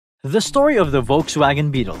The story of the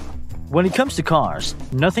Volkswagen Beetle. When it comes to cars,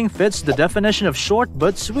 nothing fits the definition of short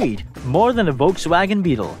but sweet more than the Volkswagen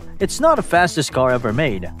Beetle. It's not the fastest car ever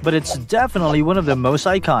made, but it's definitely one of the most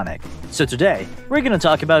iconic. So today, we're gonna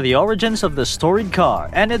talk about the origins of the storied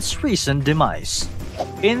car and its recent demise.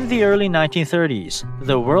 In the early 1930s,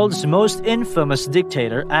 the world's most infamous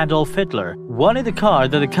dictator, Adolf Hitler, wanted a car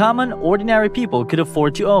that the common, ordinary people could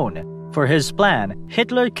afford to own. For his plan,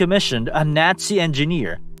 Hitler commissioned a Nazi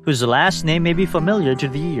engineer whose last name may be familiar to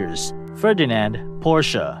the ears, Ferdinand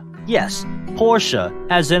Porsche. Yes, Porsche,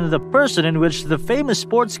 as in the person in which the famous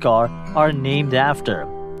sports car are named after.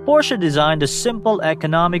 Porsche designed a simple,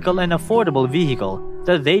 economical, and affordable vehicle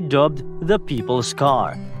that they dubbed the People's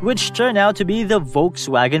Car, which turned out to be the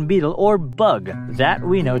Volkswagen Beetle or Bug that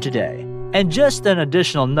we know today. And just an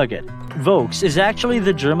additional nugget, Volks is actually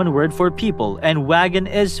the German word for people and wagon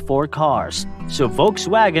is for cars. So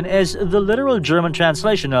Volkswagen is the literal German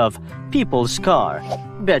translation of People's Car.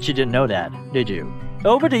 Bet you didn't know that, did you?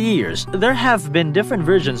 Over the years, there have been different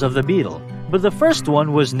versions of the Beetle, but the first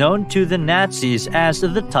one was known to the Nazis as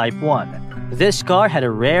the Type 1. This car had a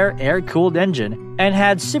rare air-cooled engine and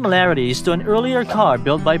had similarities to an earlier car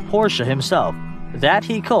built by Porsche himself, that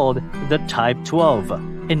he called the Type 12.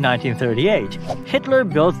 In 1938, Hitler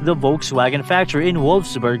built the Volkswagen factory in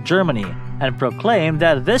Wolfsburg, Germany, and proclaimed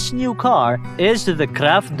that this new car is the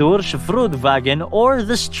Kraft durch Freudwagen, or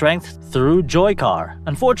the Strength Through Joy car.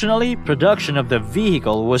 Unfortunately, production of the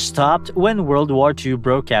vehicle was stopped when World War II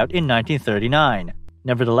broke out in 1939.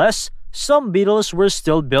 Nevertheless, some Beetles were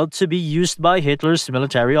still built to be used by Hitler's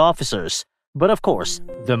military officers. But of course,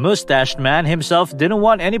 the mustached man himself didn't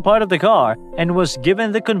want any part of the car and was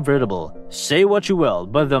given the convertible. Say what you will,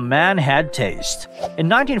 but the man had taste. In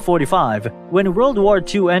 1945, when World War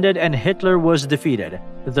II ended and Hitler was defeated,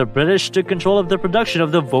 the British took control of the production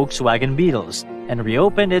of the Volkswagen Beetles and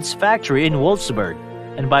reopened its factory in Wolfsburg.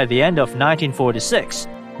 And by the end of 1946,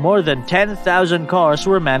 more than 10,000 cars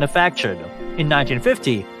were manufactured. In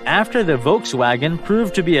 1950, after the Volkswagen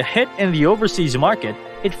proved to be a hit in the overseas market,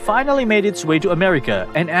 it finally made its way to America,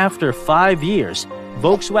 and after 5 years,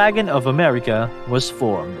 Volkswagen of America was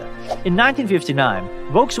formed. In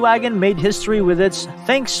 1959, Volkswagen made history with its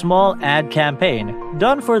Think Small ad campaign,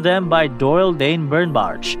 done for them by Doyle Dane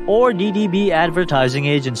Bernbach, or DDB Advertising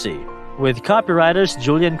Agency. With copywriters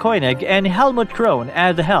Julian Koenig and Helmut Krohn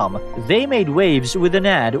at the helm, they made waves with an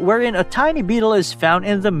ad wherein a tiny beetle is found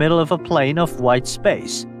in the middle of a plane of white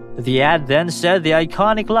space. The ad then said the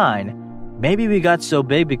iconic line, "Maybe we got so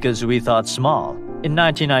big because we thought small." In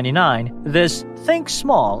 1999, this Think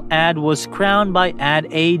Small ad was crowned by Ad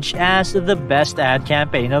Age as the best ad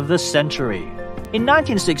campaign of the century. In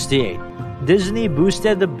 1968, Disney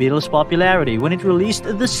boosted the Beatles' popularity when it released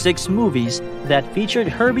the 6 movies that featured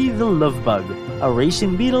Herbie the Love Bug, a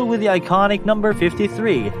racing beetle with the iconic number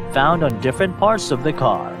 53 found on different parts of the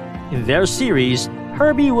car. In their series,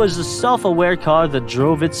 Herbie was a self-aware car that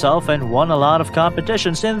drove itself and won a lot of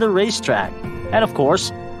competitions in the racetrack. And of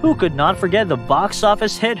course, who could not forget the box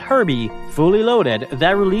office hit Herbie, Fully Loaded,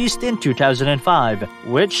 that released in 2005,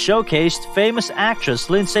 which showcased famous actress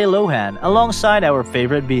Lindsay Lohan alongside our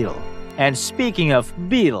favorite Beetle. And speaking of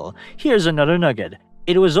Beetle, here's another nugget.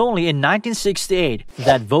 It was only in 1968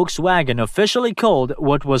 that Volkswagen officially called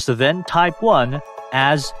what was then Type 1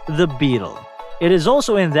 as the Beetle. It is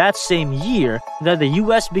also in that same year that the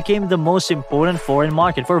US became the most important foreign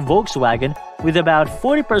market for Volkswagen, with about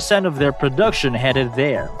 40% of their production headed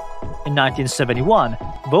there. In 1971,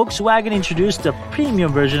 Volkswagen introduced a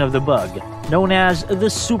premium version of the Bug, known as the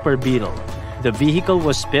Super Beetle. The vehicle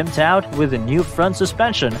was pimped out with a new front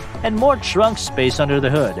suspension and more trunk space under the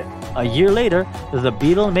hood. A year later, the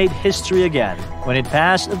Beetle made history again when it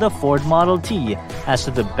passed the Ford Model T as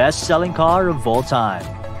the best-selling car of all time.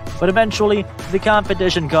 But eventually, the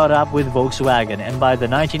competition caught up with Volkswagen, and by the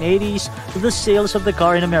 1980s, the sales of the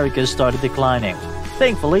car in America started declining.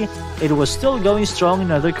 Thankfully, it was still going strong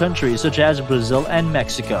in other countries such as Brazil and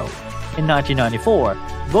Mexico. In 1994,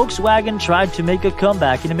 Volkswagen tried to make a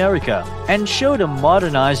comeback in America and showed a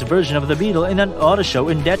modernized version of the Beetle in an auto show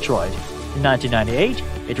in Detroit. In 1998,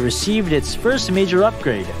 it received its first major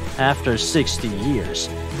upgrade after 60 years.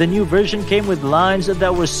 The new version came with lines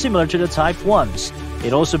that were similar to the Type 1's.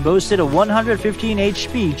 It also boasted a 115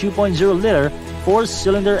 HP 2.0-liter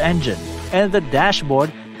 4-cylinder engine, and the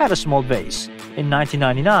dashboard had a small base. In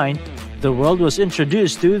 1999, the world was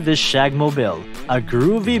introduced to the Shagmobile, a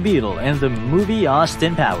groovy Beetle in the movie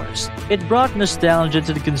Austin Powers. It brought nostalgia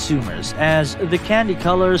to the consumers as the candy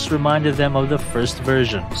colors reminded them of the first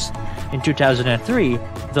versions. In 2003,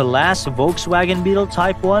 the last Volkswagen Beetle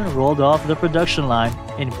Type 1 rolled off the production line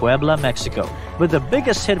in Puebla, Mexico. but the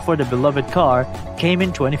biggest hit for the beloved car came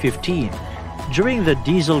in 2015. During the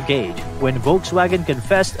Dieselgate, when Volkswagen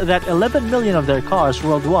confessed that 11 million of their cars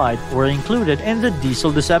worldwide were included in the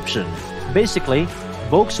diesel deception. Basically,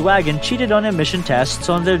 Volkswagen cheated on emission tests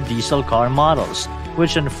on their diesel car models,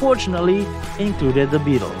 which unfortunately included the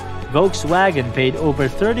Beetle. Volkswagen paid over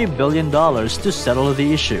 $30 billion to settle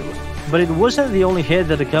the issue. But it wasn't the only hit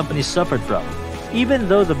that the company suffered from. Even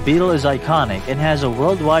though the Beetle is iconic and has a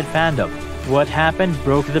worldwide fandom, what happened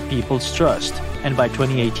broke the people's trust, and by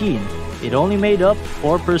 2018, it only made up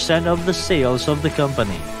 4% of the sales of the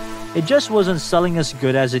company. It just wasn't selling as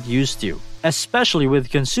good as it used to, especially with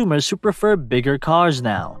consumers who prefer bigger cars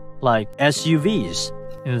now, like SUVs.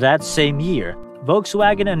 In that same year,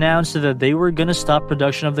 Volkswagen announced that they were gonna stop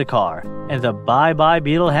production of the car, and the Bye Bye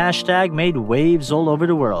Beetle hashtag made waves all over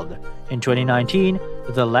the world. In 2019,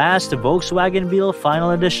 the last Volkswagen Beetle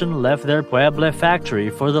Final Edition left their Puebla factory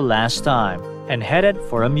for the last time and headed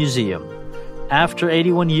for a museum. After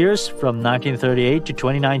 81 years, from 1938 to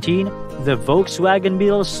 2019, the Volkswagen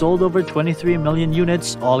Beetle sold over 23 million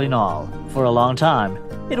units all in all. For a long time,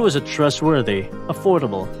 it was a trustworthy,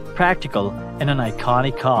 affordable, practical, and an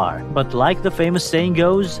iconic car. But like the famous saying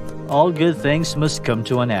goes, all good things must come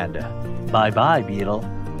to an end. Bye-bye, Beetle.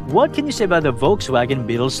 What can you say about the Volkswagen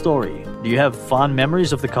Beetle story? Do you have fond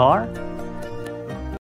memories of the car?